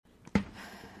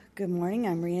Good morning.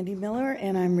 I'm Randy Miller,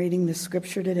 and I'm reading the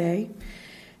scripture today.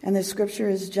 And the scripture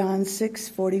is John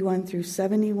 6:41 through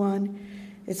 71.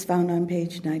 It's found on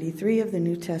page 93 of the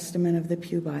New Testament of the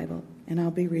Pew Bible, and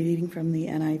I'll be reading from the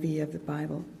NIV of the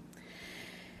Bible.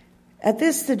 At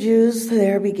this, the Jews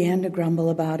there began to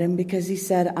grumble about him because he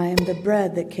said, "I am the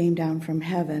bread that came down from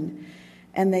heaven."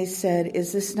 And they said,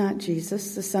 "Is this not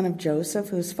Jesus, the son of Joseph,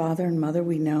 whose father and mother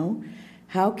we know?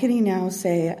 How can he now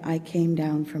say, 'I came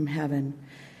down from heaven'?"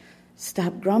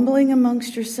 "Stop grumbling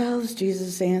amongst yourselves,"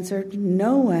 Jesus answered.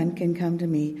 "No one can come to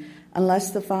me unless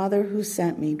the Father who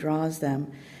sent me draws them,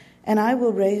 and I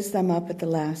will raise them up at the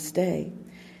last day.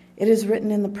 It is written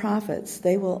in the prophets,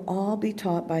 they will all be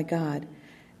taught by God.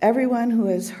 Everyone who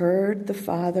has heard the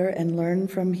Father and learned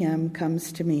from him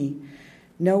comes to me.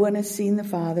 No one has seen the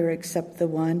Father except the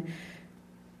one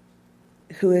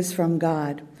who is from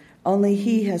God. Only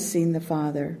he has seen the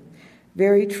Father.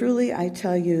 Very truly, I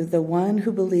tell you, the one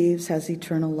who believes has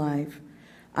eternal life.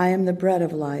 I am the bread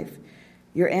of life.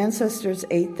 Your ancestors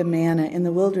ate the manna in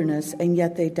the wilderness, and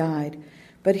yet they died.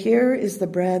 But here is the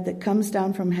bread that comes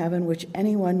down from heaven, which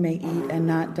anyone may eat and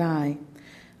not die.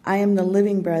 I am the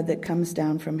living bread that comes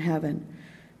down from heaven.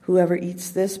 Whoever eats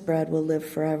this bread will live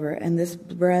forever, and this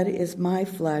bread is my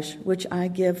flesh, which I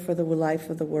give for the life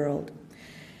of the world."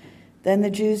 Then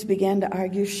the Jews began to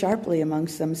argue sharply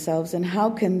amongst themselves, "And how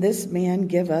can this man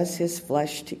give us his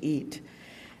flesh to eat?"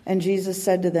 And Jesus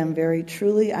said to them, "Very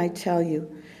truly I tell you,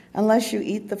 unless you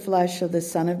eat the flesh of the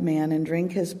Son of Man and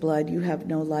drink his blood, you have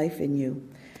no life in you.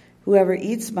 Whoever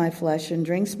eats my flesh and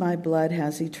drinks my blood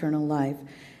has eternal life,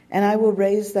 and I will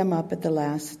raise them up at the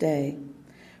last day.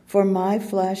 For my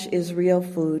flesh is real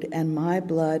food, and my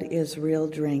blood is real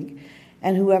drink.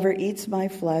 And whoever eats my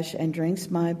flesh and drinks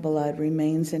my blood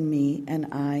remains in me, and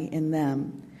I in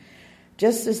them.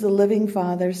 Just as the living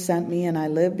Father sent me, and I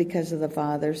live because of the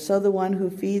Father, so the one who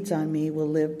feeds on me will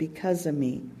live because of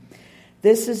me.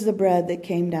 This is the bread that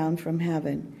came down from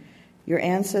heaven. Your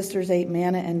ancestors ate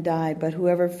manna and died, but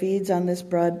whoever feeds on this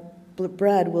bread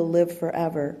will live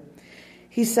forever."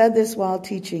 He said this while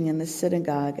teaching in the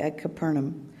synagogue at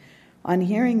Capernaum. On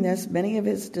hearing this, many of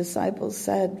his disciples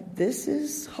said, "This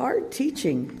is hard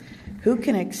teaching. Who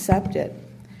can accept it?"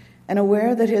 And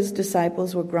aware that his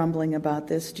disciples were grumbling about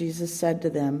this, Jesus said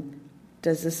to them,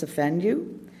 "Does this offend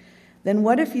you? Then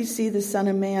what if you see the Son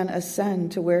of Man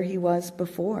ascend to where he was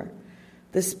before?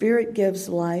 The Spirit gives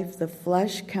life, the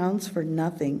flesh counts for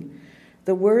nothing.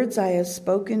 The words I have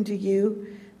spoken to you,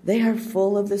 they are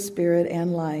full of the Spirit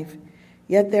and life.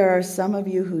 Yet there are some of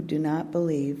you who do not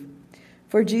believe."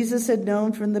 For Jesus had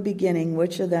known from the beginning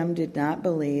which of them did not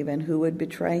believe and who would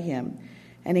betray him.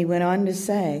 And he went on to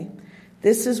say,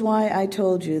 "This is why I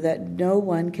told you that no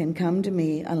one can come to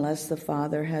me unless the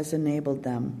Father has enabled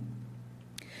them."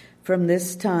 From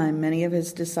this time, many of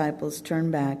his disciples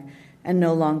turned back and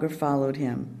no longer followed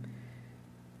him.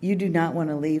 "You do not want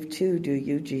to leave too, do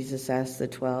you?" Jesus asked the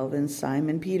 12. And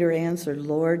Simon Peter answered,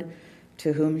 "Lord,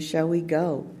 to whom shall we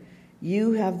go?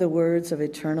 You have the words of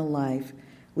eternal life.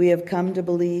 We have come to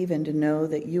believe and to know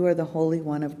that you are the Holy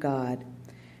One of God."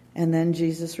 And then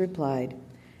Jesus replied,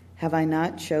 "Have I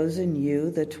not chosen you,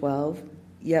 the 12?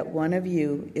 Yet one of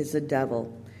you is a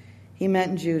devil." He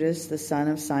meant Judas, the son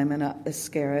of Simon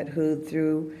Iscariot, who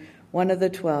through one of the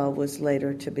 12 was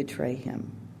later to betray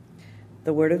him.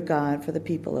 The word of God for the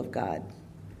people of God.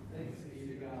 Thanks be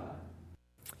to God.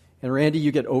 And Randy,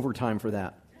 you get overtime for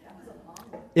that.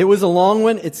 It was a long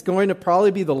one. It's going to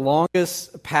probably be the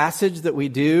longest passage that we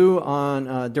do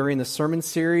on during the sermon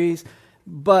series.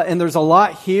 And there's a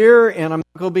lot here, and I'm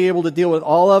not going to be able to deal with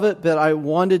all of it, but I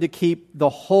wanted to keep the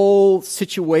whole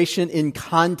situation in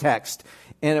context,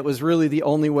 and it was really the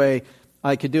only way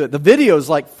I could do it. The video is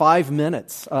like 5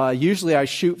 minutes. Usually I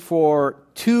shoot for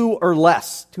 2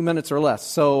 minutes or less.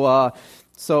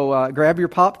 So grab your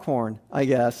popcorn, I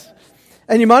guess.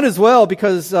 And you might as well,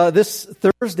 because this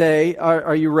Thursday,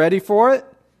 are you ready for it?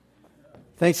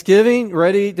 Thanksgiving,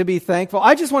 ready to be thankful.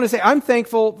 I just want to say I'm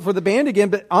thankful for the band again,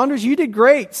 but Anders, you did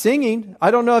great singing.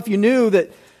 I don't know if you knew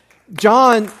that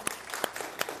John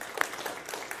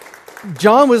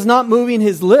was not moving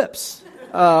his lips.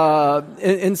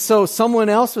 And so someone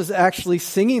else was actually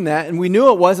singing that, and we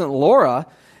knew it wasn't Laura,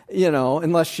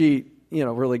 unless she,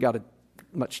 really got a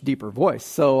much deeper voice.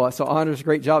 So Anders,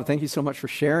 great job. Thank you so much for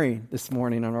sharing this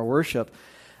morning on our worship.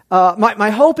 My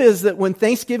hope is that when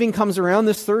Thanksgiving comes around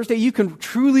this Thursday, you can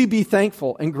truly be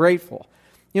thankful and grateful.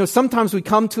 Sometimes we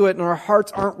come to it and our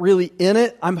hearts aren't really in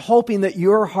it. I'm hoping that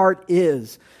your heart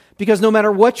is. Because no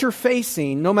matter what you're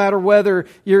facing, no matter whether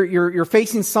you're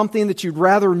facing something that you'd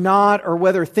rather not, or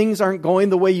whether things aren't going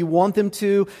the way you want them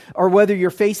to, or whether you're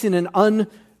facing an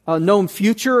known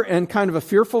future and kind of a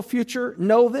fearful future,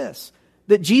 know this,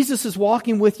 that Jesus is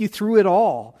walking with you through it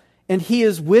all. And He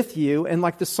is with you. And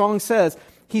like the song says,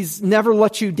 He's never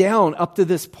let you down up to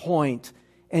this point,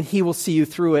 and He will see you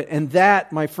through it. And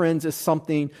that, my friends, is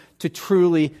something to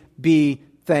truly be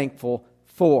thankful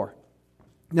for.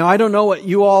 Now, I don't know what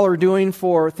you all are doing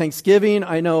for Thanksgiving.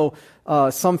 I know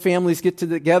some families get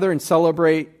together and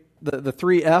celebrate the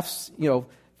 3 F's,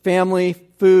 family,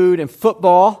 food, and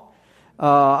football.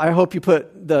 I hope you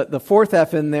put the 4th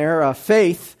F in there,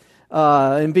 faith,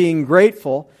 and being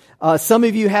grateful. Some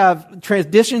of you have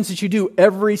traditions that you do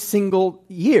every single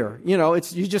year.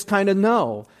 You just kind of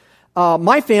know.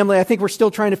 My family, I think we're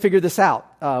still trying to figure this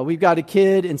out. We've got a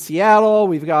kid in Seattle.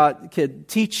 We've got a kid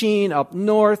teaching up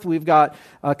north. We've got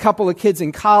a couple of kids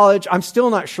in college. I'm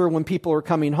still not sure when people are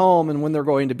coming home and when they're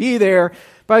going to be there.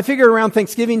 But I figure around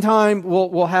Thanksgiving time,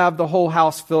 we'll have the whole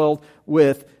house filled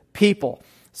with people.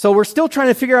 So we're still trying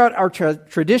to figure out our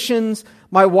traditions.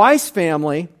 My wife's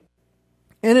family,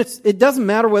 and it doesn't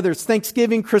matter whether it's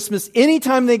Thanksgiving, Christmas,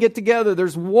 anytime they get together,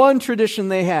 there's one tradition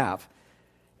they have.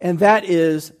 And that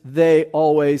is they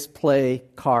always play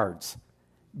cards.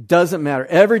 Doesn't matter.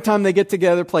 Every time they get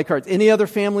together, play cards. Any other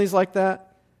families like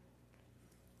that?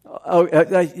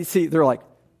 You see, they're like,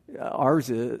 ours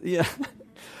is, yeah.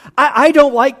 I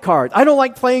don't like cards. I don't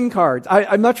like playing cards.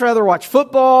 I'd much rather watch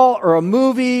football or a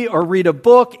movie or read a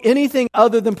book, anything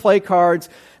other than play cards.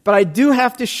 But I do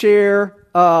have to share,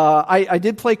 I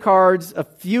did play cards a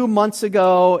few months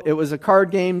ago. It was a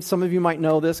card game. Some of you might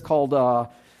know this, called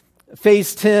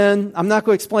Phase 10. I'm not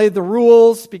going to explain the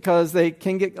rules because they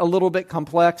can get a little bit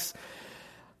complex.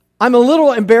 I'm a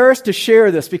little embarrassed to share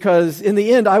this because in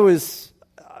the end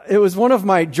it was one of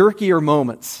my jerkier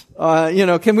moments.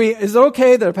 Is it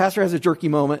okay that a pastor has a jerky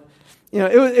moment?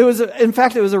 It was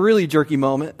a really jerky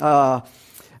moment. I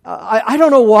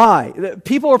don't know why.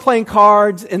 People are playing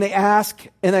cards and they ask,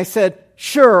 and I said,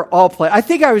 sure, I'll play. I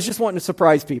think I was just wanting to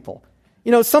surprise people.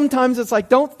 Sometimes it's like,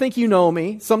 don't think you know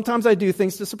me. Sometimes I do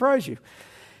things to surprise you.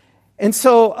 And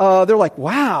so they're like,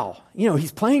 wow,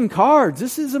 he's playing cards.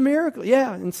 This is a miracle.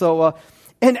 Yeah. And so,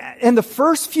 and the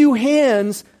first few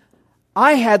hands,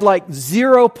 I had like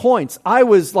 0 points. I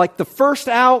was like the first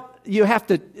out. You have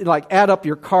to add up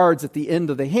your cards at the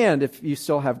end of the hand if you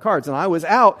still have cards. And I was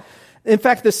out. In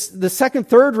fact, the second,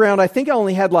 third round, I think I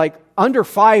only had under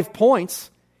 5 points.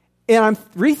 And I'm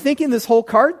rethinking this whole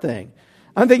card thing.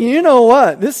 I'm thinking, you know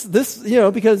what, this,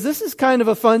 because this is kind of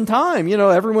a fun time.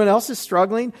 Everyone else is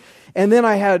struggling. And then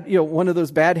I had, one of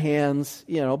those bad hands,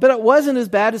 but it wasn't as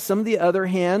bad as some of the other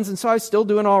hands. And so I was still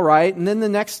doing all right. And then the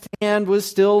next hand was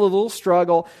still a little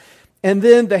struggle. And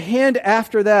then the hand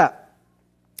after that,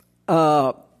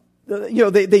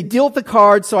 they dealt the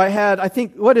cards. So I had, I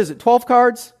think, 12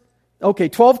 cards? Okay,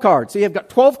 12 cards. So you've got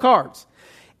 12 cards.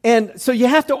 And so you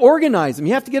have to organize them.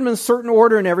 You have to get them in a certain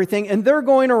order and everything. And they're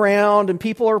going around and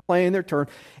people are playing their turn.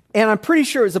 And I'm pretty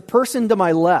sure it's a person to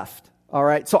my left. All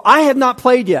right. So I have not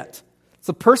played yet. It's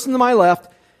a person to my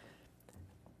left.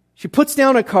 She puts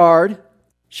down a card.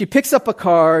 She picks up a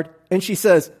card and she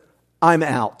says, I'm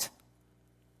out.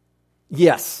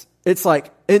 Yes. It's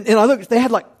like, and I look, they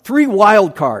had 3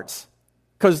 wild cards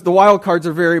because the wild cards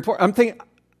are very important. I'm thinking,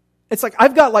 it's like,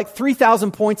 I've got 3,000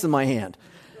 points in my hand.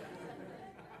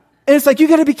 And it's like, you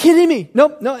got to be kidding me.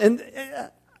 No. And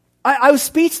I was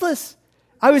speechless.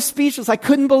 I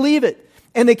couldn't believe it.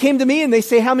 And they came to me and they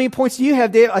say, how many points do you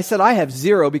have, Dave? I said, I have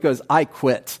 0 because I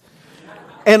quit.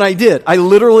 And I did. I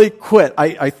literally quit.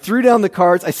 I threw down the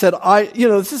cards. I said,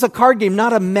 this is a card game,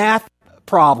 not a math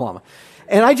problem.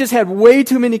 And I just had way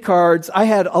too many cards. I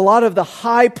had a lot of the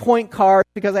high point cards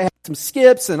because I had some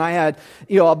skips and I had,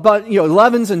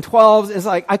 11s and 12s. It's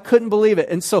like, I couldn't believe it.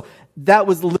 And so that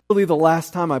was literally the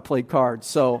last time I played cards.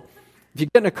 So if you're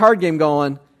getting a card game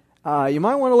going, you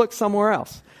might want to look somewhere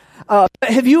else.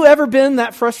 Have you ever been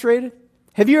that frustrated?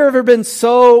 Have you ever been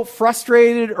so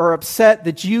frustrated or upset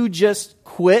that you just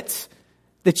quit,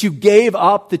 that you gave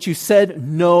up, that you said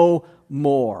no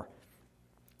more?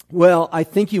 Well, I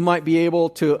think you might be able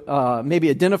to maybe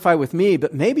identify with me,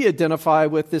 but maybe identify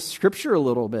with this scripture a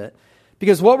little bit.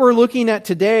 Because what we're looking at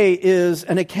today is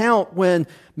an account when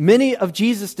many of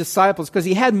Jesus' disciples, because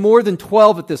he had more than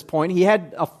 12 at this point, he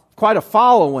had quite a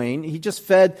following. He just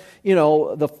fed,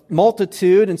 the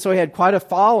multitude, and so he had quite a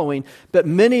following. But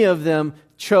many of them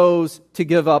chose to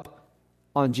give up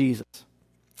on Jesus.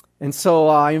 And so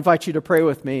I invite you to pray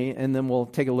with me, and then we'll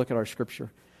take a look at our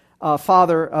scripture.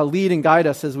 Father, lead and guide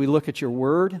us as we look at your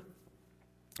word.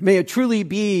 May it truly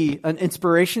be an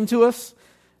inspiration to us.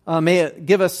 May it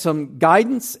give us some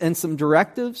guidance and some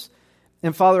directives.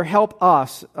 And Father, help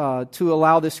us to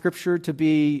allow this scripture to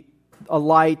be a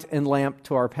light and lamp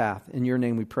to our path. In your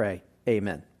name we pray.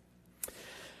 Amen.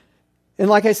 And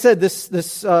like I said, this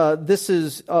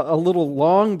is a little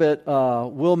long, but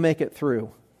we'll make it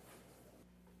through.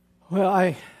 Well,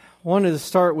 I wanted to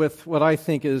start with what I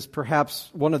think is perhaps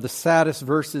one of the saddest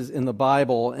verses in the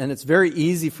Bible, and it's very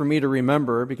easy for me to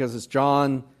remember because it's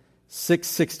John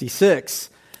 6:66,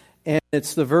 and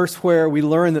it's the verse where we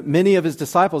learn that many of his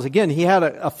disciples, again, he had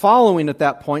a following at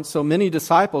that point, so many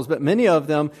disciples, but many of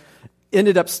them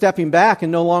ended up stepping back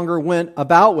and no longer went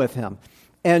about with him.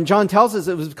 And John tells us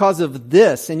it was because of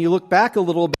this, and you look back a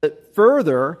little bit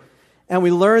further, and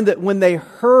we learn that when they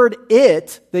heard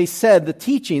it, they said,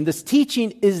 this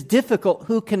teaching is difficult,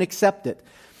 who can accept it?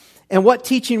 And what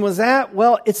teaching was that?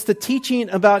 Well, it's the teaching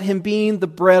about him being the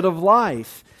bread of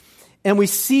life. And we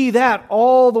see that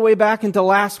all the way back into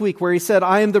last week where he said,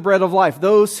 I am the bread of life.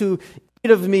 Those who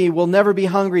eat of me will never be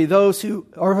hungry. Those who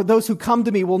come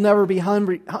to me will never be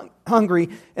hungry,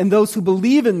 and those who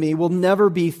believe in me will never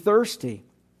be thirsty.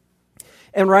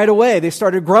 And right away, they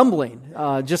started grumbling,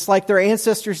 just like their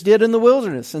ancestors did in the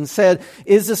wilderness, and said,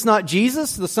 is this not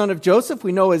Jesus, the son of Joseph?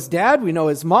 We know his dad, we know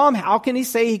his mom. How can he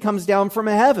say he comes down from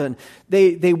heaven?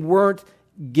 They weren't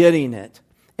getting it.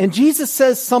 And Jesus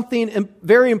says something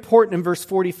very important in verse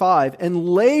 45. And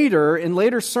in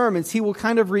later sermons, he will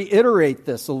kind of reiterate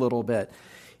this a little bit.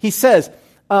 He says,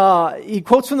 he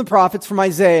quotes from the prophets, from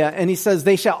Isaiah, and he says,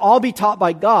 they shall all be taught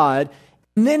by God.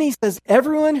 And then he says,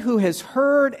 everyone who has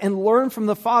heard and learned from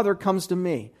the Father comes to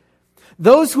me.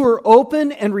 Those who are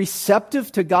open and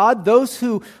receptive to God, those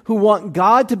who want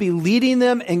God to be leading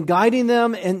them and guiding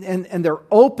them, and they're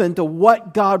open to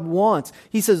what God wants.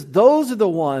 He says, those are the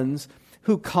ones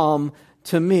who come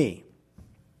to me.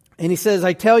 And he says,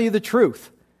 I tell you the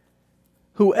truth.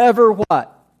 Whoever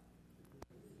what?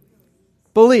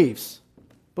 Believes.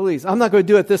 I'm not going to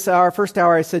do it this hour. First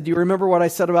hour I said, do you remember what I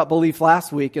said about belief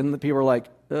last week? And the people were like,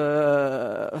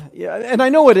 yeah. And I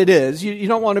know what it is. You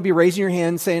don't want to be raising your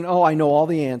hand saying, oh, I know all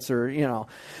the answer,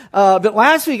 But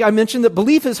last week I mentioned that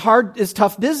belief is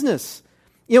tough business.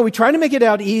 We try to make it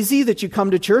out easy that you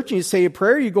come to church and you say a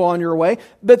prayer, you go on your way.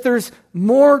 But there's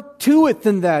more to it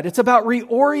than that. It's about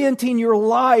reorienting your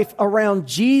life around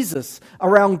Jesus,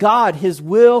 around God, his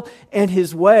will and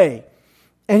his way.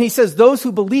 And he says, those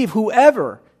who believe,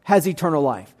 whoever has eternal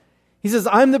life. He says,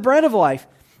 I'm the bread of life.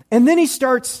 And then he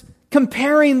starts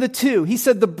comparing the two. He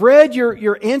said, the bread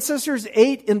your ancestors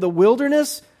ate in the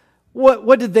wilderness,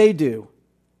 what did they do?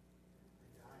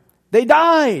 They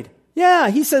died. Yeah,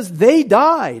 he says they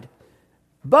died.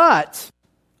 But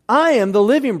I am the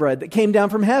living bread that came down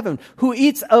from heaven. Who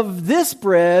eats of this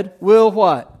bread will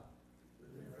what?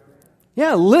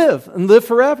 Yeah, live and live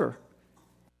forever.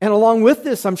 And along with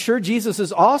this, I'm sure Jesus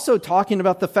is also talking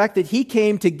about the fact that he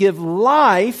came to give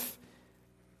life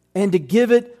and to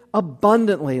give it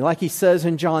abundantly, like he says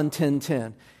in John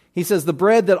 10:10. He says, the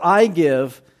bread that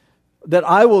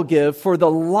I will give for the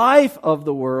life of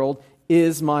the world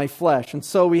is my flesh. And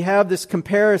so we have this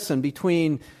comparison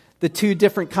between the two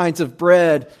different kinds of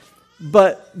bread,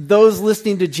 but those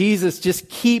listening to Jesus just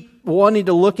keep wanting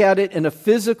to look at it in a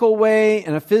physical way,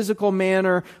 in a physical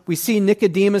manner. We see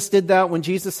Nicodemus did that when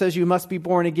Jesus says you must be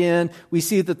born again. We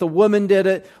see that the woman did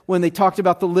it when they talked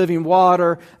about the living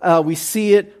water. We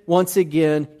see it once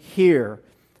again here.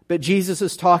 But Jesus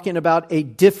is talking about a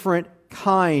different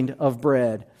kind of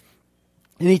bread.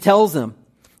 And he tells them,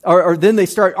 or then they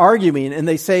start arguing and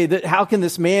they say that how can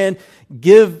this man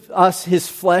give us his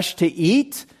flesh to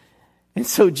eat? And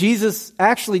so Jesus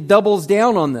actually doubles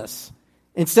down on this.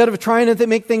 Instead of trying to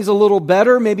make things a little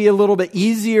better, maybe a little bit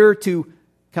easier to,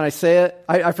 can I say it?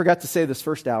 I forgot to say this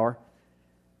first hour.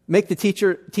 Make the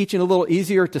teaching a little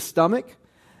easier to stomach.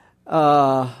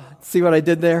 See what I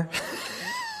did there?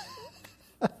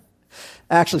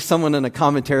 Actually, someone in a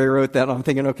commentary wrote that. I'm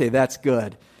thinking, okay, that's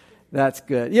good. That's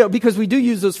good. Because we do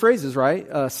use those phrases,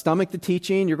 right? Stomach the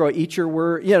teaching, you're going to eat your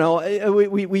word.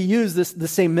 We use the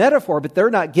same metaphor, but they're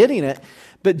not getting it.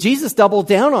 But Jesus doubled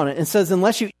down on it and says,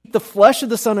 unless you eat the flesh of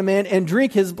the Son of Man and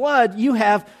drink his blood, you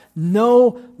have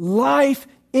no life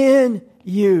in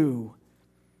you.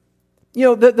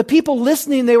 The people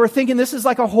listening, they were thinking this is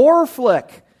like a horror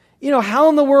flick. How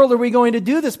in the world are we going to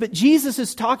do this? But Jesus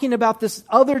is talking about this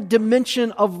other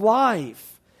dimension of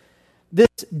life, this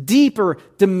deeper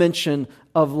dimension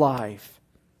of life.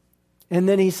 And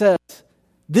then he says,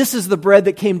 this is the bread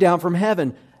that came down from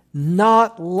heaven,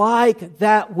 not like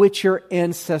that which your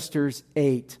ancestors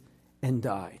ate and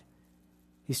died.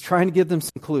 He's trying to give them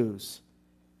some clues.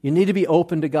 You need to be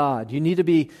open to God. You need to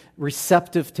be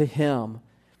receptive to him.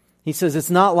 He says it's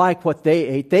not like what they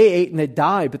ate. They ate and they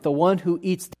died, but the one who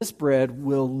eats this bread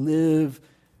will live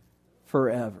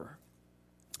forever.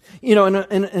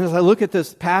 And as I look at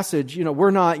this passage,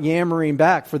 we're not yammering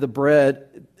back for the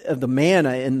bread of the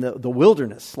manna in the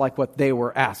wilderness like what they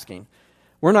were asking.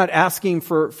 We're not asking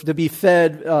to be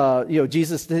fed,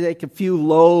 Jesus to take a few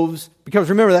loaves, because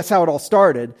remember, that's how it all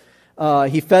started.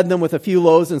 He fed them with a few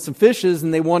loaves and some fishes,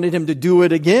 and they wanted him to do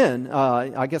it again.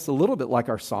 I guess a little bit like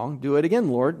our song, "Do it again,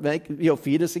 Lord,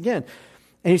 feed us again."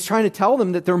 And he's trying to tell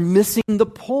them that they're missing the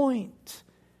point.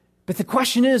 But the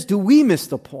question is, do we miss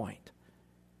the point?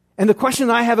 And the question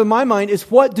I have in my mind is,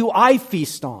 what do I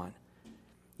feast on?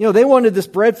 They wanted this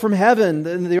bread from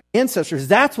heaven, their ancestors.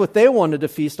 That's what they wanted to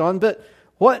feast on. But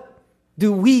what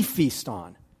do we feast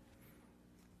on?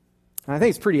 And I think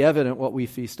it's pretty evident what we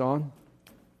feast on.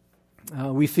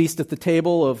 We feast at the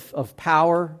table of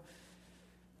power,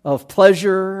 of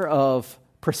pleasure, of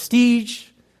prestige,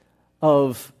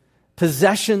 of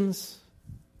possessions.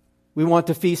 We want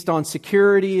to feast on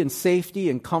security and safety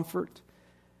and comfort.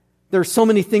 There are so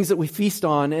many things that we feast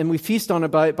on, and we feast on it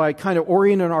by kind of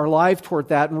orienting our life toward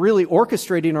that and really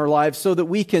orchestrating our lives so that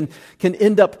we can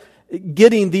end up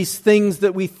getting these things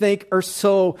that we think are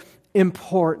so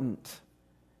important.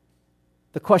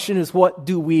 The question is, what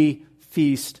do we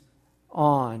feast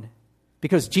on?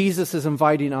 Because Jesus is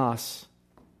inviting us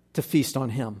to feast on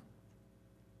Him.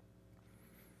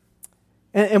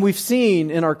 And we've seen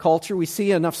in our culture, we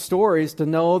see enough stories to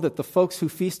know that the folks who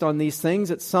feast on these things,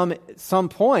 at some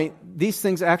point, these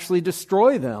things actually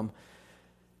destroy them.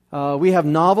 We have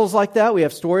novels like that. We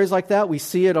have stories like that. We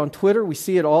see it on Twitter. We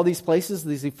see it all these places,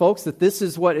 these folks, that this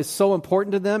is what is so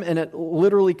important to them, and it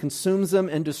literally consumes them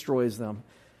and destroys them.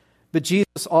 But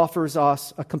Jesus offers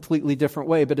us a completely different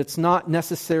way, but it's not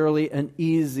necessarily an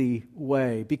easy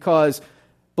way, because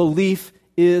belief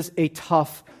is a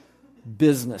tough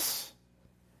business.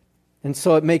 And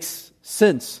so it makes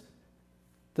sense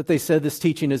that they said this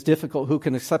teaching is difficult. Who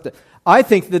can accept it? I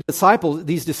think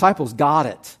these disciples got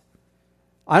it.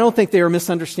 I don't think they were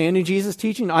misunderstanding Jesus'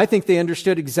 teaching. I think they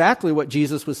understood exactly what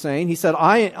Jesus was saying. He said,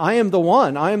 I am the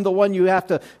one. I am the one you have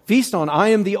to feast on. I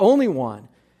am the only one.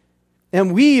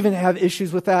 And we even have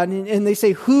issues with that. And they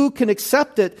say, who can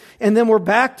accept it? And then we're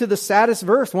back to the saddest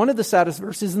verse, one of the saddest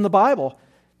verses in the Bible,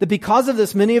 that because of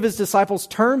this, many of his disciples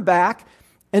turned back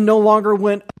and no longer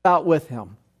went about with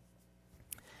him.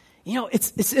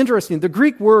 It's interesting. The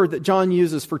Greek word that John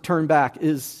uses for turn back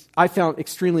I found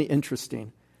extremely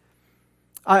interesting.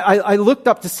 I looked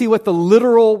up to see what the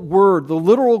literal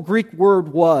Greek word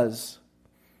was,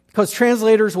 because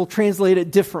translators will translate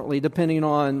it differently depending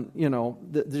on,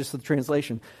 just the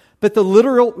translation. But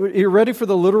are you ready for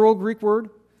the literal Greek word?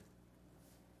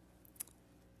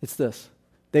 It's this: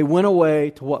 they went away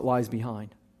to what lies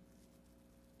behind.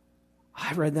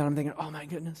 I read that, I'm thinking, oh my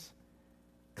goodness.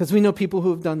 Because we know people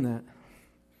who have done that.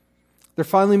 They're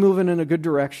finally moving in a good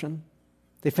direction.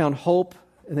 They found hope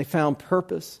and they found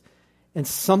purpose. And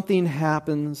something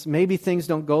happens. Maybe things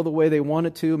don't go the way they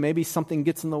wanted to. Maybe something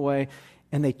gets in the way.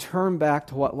 And they turn back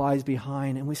to what lies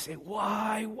behind. And we say,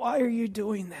 why? Why are you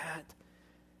doing that?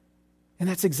 And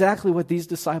that's exactly what these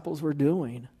disciples were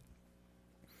doing.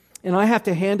 And I have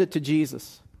to hand it to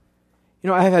Jesus.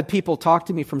 I've had people talk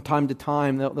to me from time to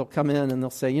time. They'll come in and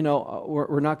they'll say,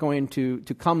 we're not going to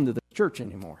come to the church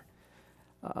anymore.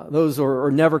 Those are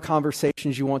never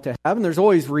conversations you want to have. And there's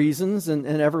always reasons, and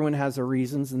everyone has their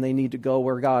reasons, and they need to go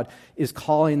where God is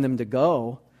calling them to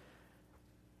go.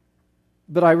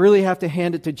 But I really have to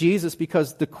hand it to Jesus,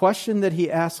 because the question that he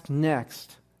asked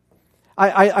next,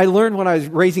 I learned when I was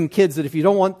raising kids that if you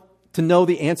don't want to know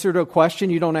the answer to a question,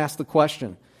 you don't ask the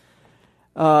question.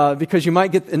 Because you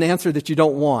might get an answer that you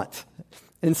don't want.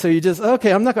 And so you just,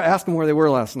 okay, I'm not going to ask them where they were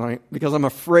last night because I'm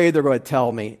afraid they're going to tell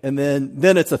me. And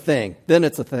then it's a thing.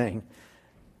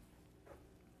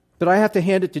 But I have to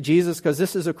hand it to Jesus, because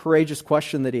this is a courageous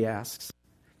question that he asks.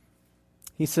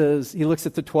 He says, he looks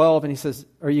at the 12 and he says,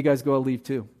 are you guys going to leave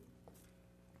too?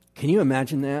 Can you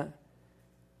imagine that?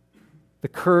 The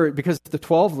courage, because if the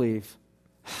 12 leave,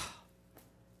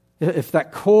 if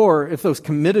those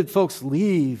committed folks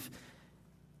leave.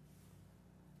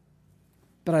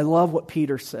 But I love what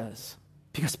Peter says,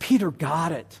 because Peter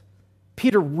got it.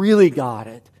 Peter really got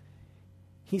it.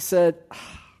 He said,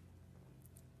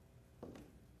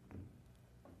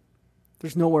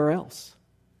 there's nowhere else.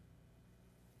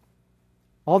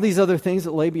 All these other things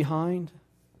that lay behind,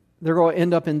 they're going to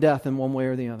end up in death in one way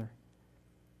or the other.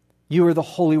 You are the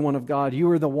Holy One of God. You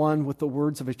are the one with the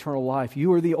words of eternal life.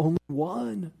 You are the only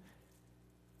one.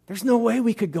 There's no way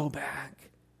we could go back,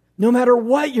 no matter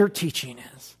what your teaching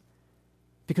is.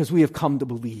 Because we have come to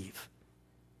believe.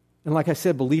 And like I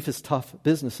said, belief is tough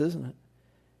business, isn't it?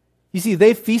 You see,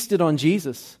 they feasted on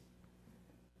Jesus.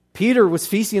 Peter was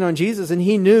feasting on Jesus, and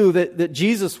he knew that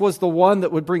Jesus was the one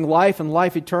that would bring life and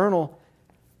life eternal.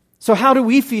 So how do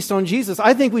we feast on Jesus?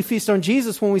 I think we feast on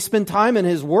Jesus when we spend time in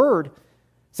His Word.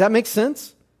 Does that make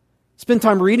sense? Spend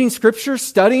time reading Scripture,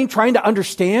 studying, trying to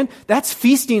understand. That's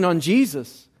feasting on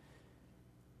Jesus.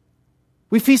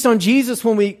 We feast on Jesus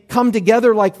when we come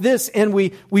together like this and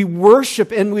we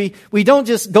worship, and we don't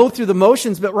just go through the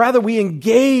motions, but rather we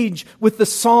engage with the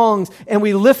songs and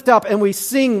we lift up and we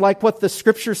sing like what the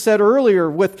Scripture said earlier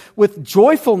with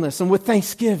joyfulness and with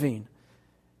thanksgiving.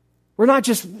 We're not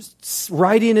just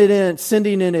writing it in,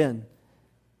 sending it in,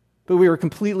 but we are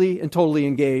completely and totally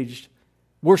engaged,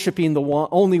 worshiping the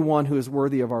only one who is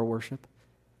worthy of our worship.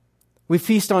 We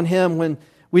feast on Him when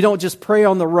we don't just pray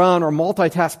on the run or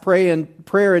multitask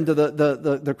prayer into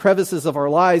the crevices of our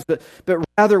lives, but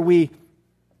rather we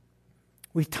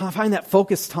find that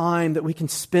focused time that we can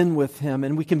spend with Him,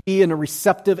 and we can be in a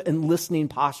receptive and listening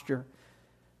posture.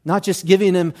 Not just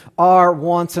giving Him our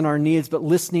wants and our needs, but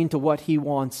listening to what He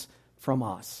wants from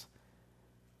us.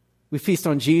 We feast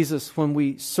on Jesus when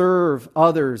we serve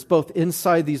others, both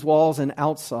inside these walls and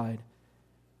outside.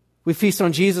 We feast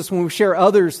on Jesus when we share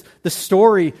others the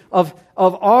story of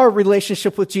our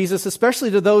relationship with Jesus,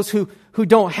 especially to those who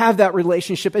don't have that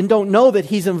relationship and don't know that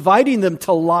He's inviting them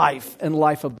to life and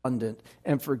life abundant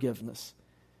and forgiveness.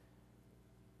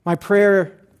 My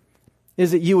prayer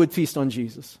is that you would feast on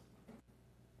Jesus.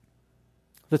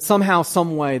 That somehow,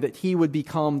 some way, that He would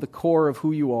become the core of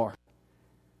who you are.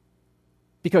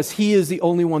 Because He is the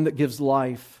only one that gives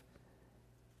life.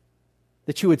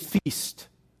 That you would feast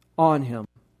on Him.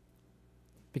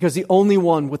 Because the only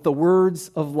one with the words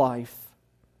of life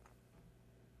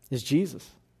is Jesus.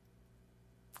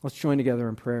 Let's join together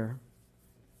in prayer.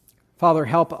 Father,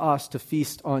 help us to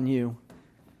feast on You.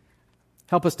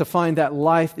 Help us to find that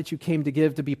life that You came to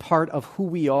give to be part of who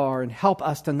we are, and help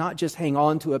us to not just hang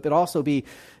on to it, but also be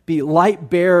light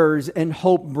bearers and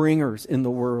hope bringers in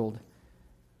the world.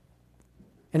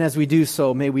 And as we do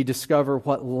so, may we discover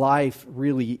what life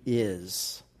really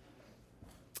is.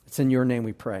 It's in Your name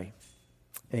we pray.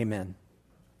 Amen.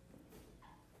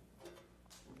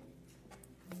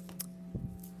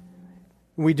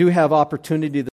 We do have opportunity